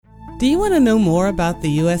Do you want to know more about the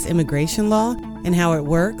U.S. immigration law and how it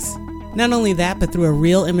works? Not only that, but through a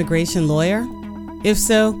real immigration lawyer? If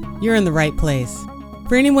so, you're in the right place.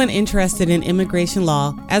 For anyone interested in immigration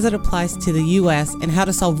law as it applies to the U.S. and how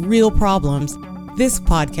to solve real problems, this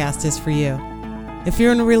podcast is for you. If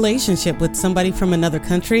you're in a relationship with somebody from another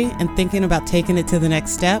country and thinking about taking it to the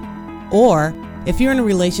next step, or if you're in a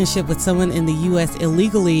relationship with someone in the U.S.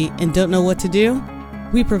 illegally and don't know what to do,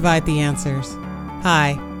 we provide the answers.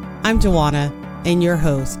 Hi, I'm Joanna, and your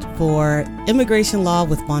host for Immigration Law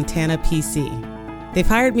with Montana PC. They've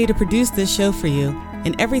hired me to produce this show for you,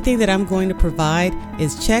 and everything that I'm going to provide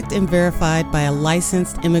is checked and verified by a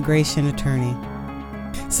licensed immigration attorney.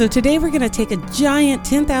 So today we're going to take a giant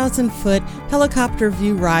 10,000-foot helicopter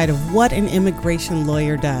view ride of what an immigration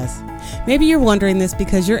lawyer does. Maybe you're wondering this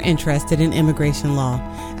because you're interested in immigration law.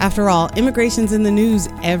 After all, immigration's in the news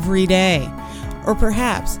every day. Or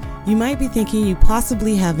perhaps you might be thinking you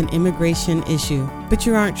possibly have an immigration issue, but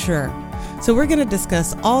you aren't sure. So we're going to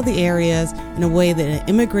discuss all the areas in a way that an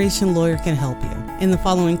immigration lawyer can help you. In the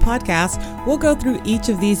following podcast, we'll go through each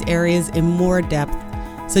of these areas in more depth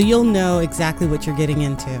so you'll know exactly what you're getting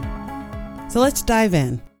into. So let's dive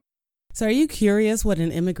in. So are you curious what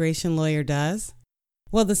an immigration lawyer does?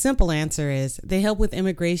 Well, the simple answer is they help with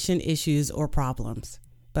immigration issues or problems.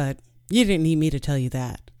 But you didn't need me to tell you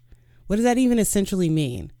that. What does that even essentially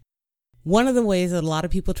mean? One of the ways that a lot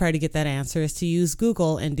of people try to get that answer is to use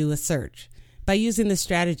Google and do a search. By using this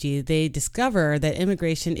strategy, they discover that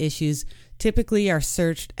immigration issues typically are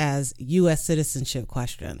searched as U.S. citizenship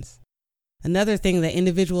questions. Another thing that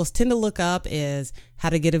individuals tend to look up is how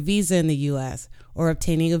to get a visa in the U.S., or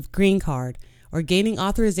obtaining a green card, or gaining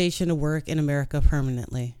authorization to work in America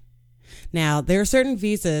permanently. Now, there are certain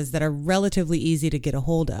visas that are relatively easy to get a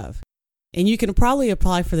hold of, and you can probably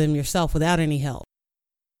apply for them yourself without any help.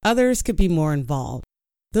 Others could be more involved.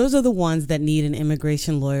 Those are the ones that need an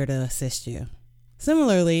immigration lawyer to assist you.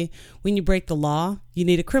 Similarly, when you break the law, you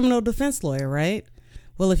need a criminal defense lawyer, right?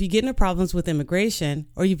 Well, if you get into problems with immigration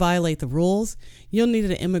or you violate the rules, you'll need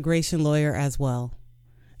an immigration lawyer as well.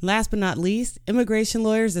 Last but not least, immigration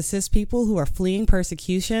lawyers assist people who are fleeing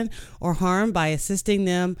persecution or harm by assisting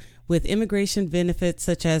them with immigration benefits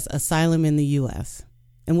such as asylum in the U.S.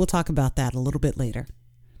 And we'll talk about that a little bit later.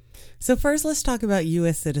 So first, let's talk about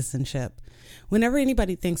U.S. citizenship. Whenever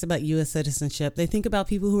anybody thinks about U.S. citizenship, they think about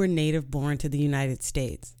people who are native born to the United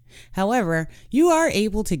States. However, you are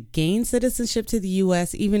able to gain citizenship to the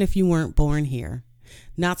U.S. even if you weren't born here.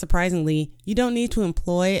 Not surprisingly, you don't need to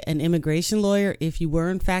employ an immigration lawyer if you were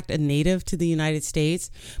in fact a native to the United States.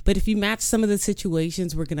 But if you match some of the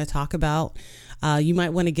situations we're going to talk about, you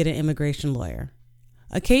might want to get an immigration lawyer.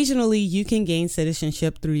 Occasionally, you can gain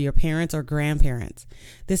citizenship through your parents or grandparents.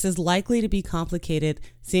 This is likely to be complicated,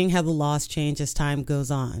 seeing how the laws change as time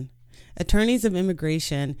goes on. Attorneys of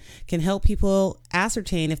immigration can help people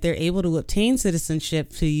ascertain if they're able to obtain citizenship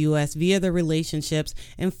to the U.S. via their relationships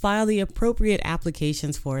and file the appropriate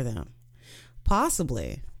applications for them.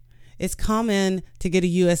 Possibly, it's common to get a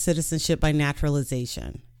U.S. citizenship by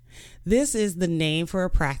naturalization. This is the name for a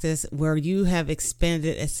practice where you have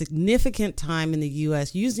expended a significant time in the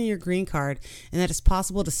U.S. using your green card, and that it's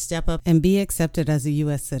possible to step up and be accepted as a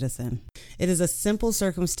U.S. citizen. It is a simple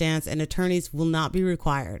circumstance, and attorneys will not be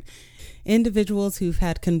required. Individuals who've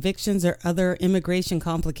had convictions or other immigration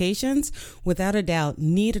complications, without a doubt,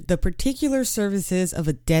 need the particular services of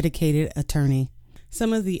a dedicated attorney.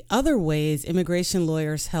 Some of the other ways immigration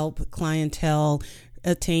lawyers help clientele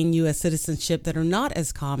attain U.S. citizenship that are not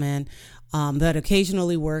as common, that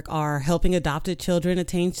occasionally work, are helping adopted children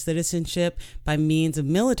attain citizenship by means of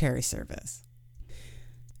military service.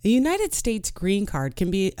 A United States green card can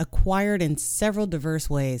be acquired in several diverse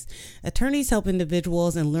ways. Attorneys help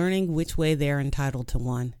individuals in learning which way they are entitled to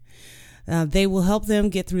one. They will help them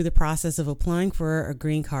get through the process of applying for a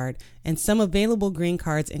green card, and some available green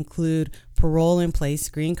cards include parole-in-place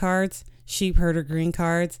green cards, sheep herder green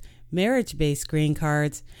cards, marriage-based green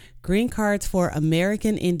cards for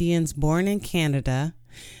American Indians born in Canada,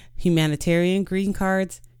 humanitarian green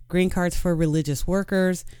cards for religious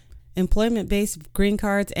workers, employment-based green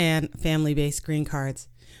cards, and family-based green cards.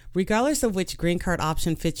 Regardless of which green card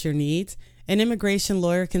option fits your needs, an immigration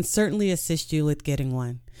lawyer can certainly assist you with getting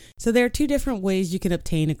one. So there are two different ways you can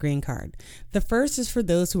obtain a green card. The first is for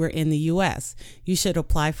those who are in the U.S. You should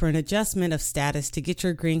apply for an adjustment of status to get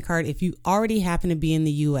your green card if you already happen to be in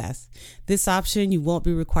the U.S. This option, you won't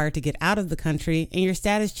be required to get out of the country, and your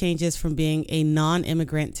status changes from being a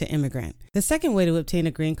non-immigrant to immigrant. The second way to obtain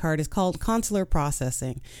a green card is called consular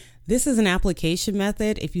processing. This is an application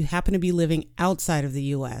method if you happen to be living outside of the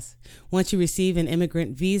U.S. Once you receive an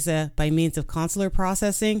immigrant visa by means of consular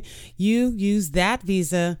processing, you use that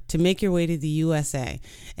visa to make your way to the USA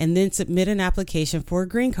and then submit an application for a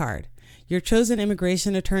green card. Your chosen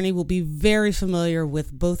immigration attorney will be very familiar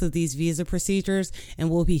with both of these visa procedures and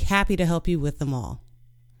will be happy to help you with them all.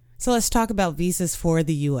 So let's talk about visas for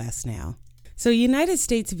the U.S. now. So United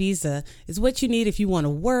States visa is what you need if you want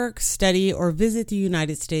to work, study, or visit the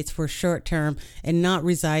United States for a short term and not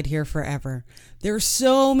reside here forever. There are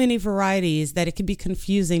so many varieties that it can be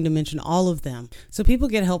confusing to mention all of them. So people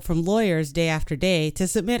get help from lawyers day after day to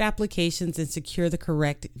submit applications and secure the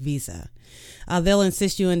correct visa. They'll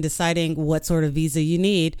assist you in deciding what sort of visa you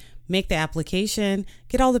need, make the application,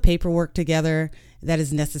 get all the paperwork together that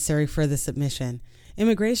is necessary for the submission.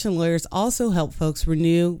 Immigration lawyers also help folks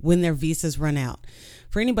renew when their visas run out.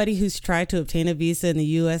 For anybody who's tried to obtain a visa in the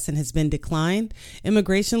U.S. and has been declined,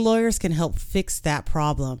 immigration lawyers can help fix that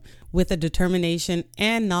problem with a determination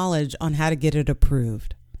and knowledge on how to get it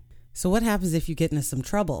approved. So what happens if you get into some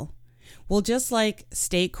trouble? Well, just like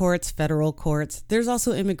state courts, federal courts, there's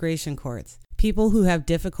also immigration courts. People who have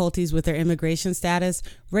difficulties with their immigration status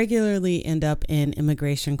regularly end up in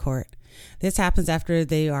immigration court. This happens after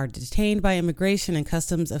they are detained by immigration and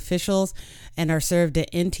customs officials and are served an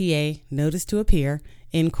NTA, notice to appear,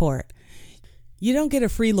 in court. You don't get a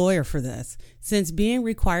free lawyer for this, since being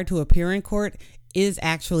required to appear in court is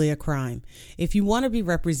actually a crime. If you want to be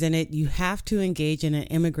represented, you have to engage in an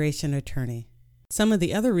immigration attorney. Some of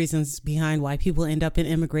the other reasons behind why people end up in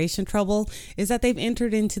immigration trouble is that they've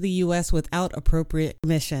entered into the U.S. without appropriate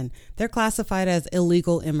permission. They're classified as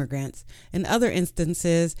illegal immigrants. In other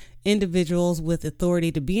instances, individuals with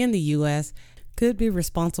authority to be in the U.S. could be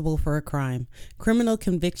responsible for a crime. Criminal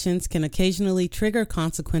convictions can occasionally trigger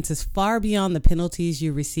consequences far beyond the penalties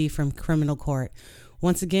you receive from criminal court.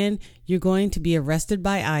 Once again, you're going to be arrested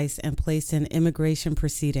by ICE and placed in immigration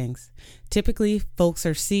proceedings. Typically, folks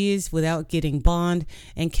are seized without getting bond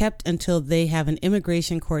and kept until they have an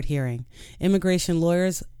immigration court hearing. Immigration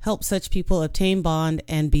lawyers help such people obtain bond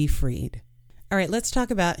and be freed. All right, let's talk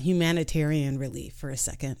about humanitarian relief for a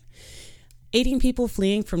second. Aiding people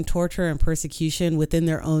fleeing from torture and persecution within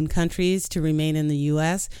their own countries to remain in the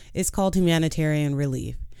U.S. is called humanitarian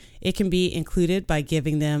relief. It can be included by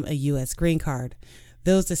giving them a U.S. green card.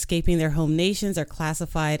 Those escaping their home nations are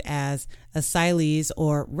classified as asylees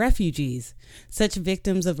or refugees. Such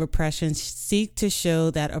victims of oppression seek to show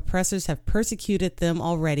that oppressors have persecuted them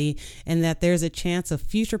already and that there's a chance of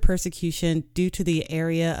future persecution due to the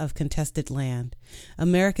area of contested land.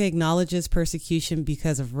 America acknowledges persecution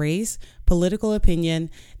because of race, political opinion,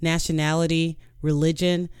 nationality,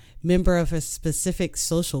 religion, member of a specific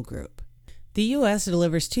social group. The U.S.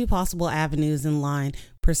 delivers two possible avenues in line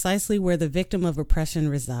precisely where the victim of oppression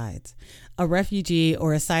resides. A refugee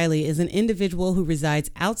or asylee is an individual who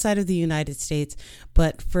resides outside of the United States,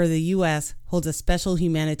 but for the U.S. holds a special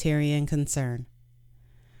humanitarian concern.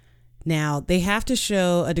 Now, they have to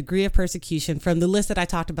show a degree of persecution from the list that I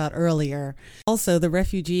talked about earlier. Also, the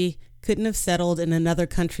refugee couldn't have settled in another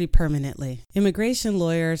country permanently. Immigration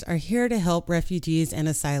lawyers are here to help refugees and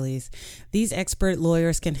asylees. These expert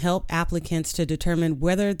lawyers can help applicants to determine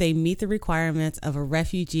whether they meet the requirements of a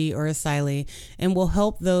refugee or asylee and will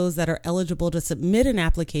help those that are eligible to submit an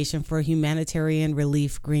application for a humanitarian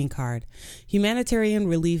relief green card. Humanitarian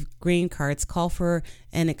relief green cards call for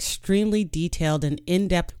an extremely detailed and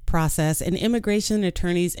in-depth process, and immigration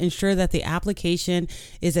attorneys ensure that the application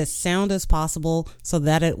is as sound as possible so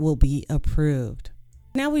that it will be approved.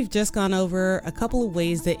 Now we've just gone over a couple of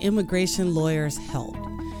ways that immigration lawyers help.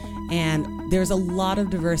 And there's a lot of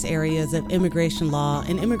diverse areas of immigration law,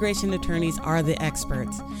 and immigration attorneys are the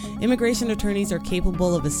experts. Immigration attorneys are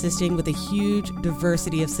capable of assisting with a huge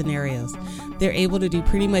diversity of scenarios. They're able to do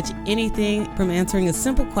pretty much anything from answering a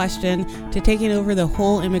simple question to taking over the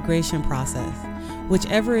whole immigration process.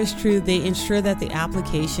 Whichever is true, they ensure that the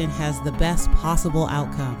application has the best possible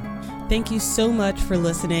outcome. Thank you so much for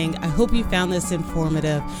listening. I hope you found this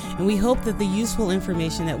informative, and we hope that the useful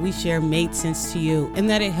information that we share made sense to you and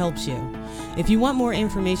that it helps you. If you want more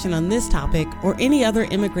information on this topic or any other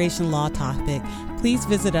immigration law topic, please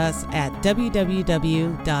visit us at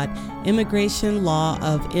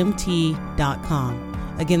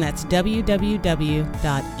www.immigrationlawofmt.com. Again, that's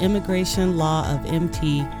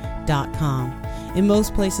www.immigrationlawofmt.com. In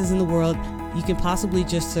most places in the world, you can possibly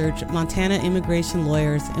just search Montana Immigration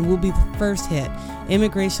Lawyers and we'll be the first hit,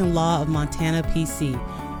 Immigration Law of Montana PC.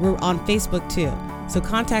 We're on Facebook too. So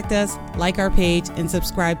contact us, like our page, and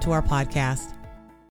subscribe to our podcast.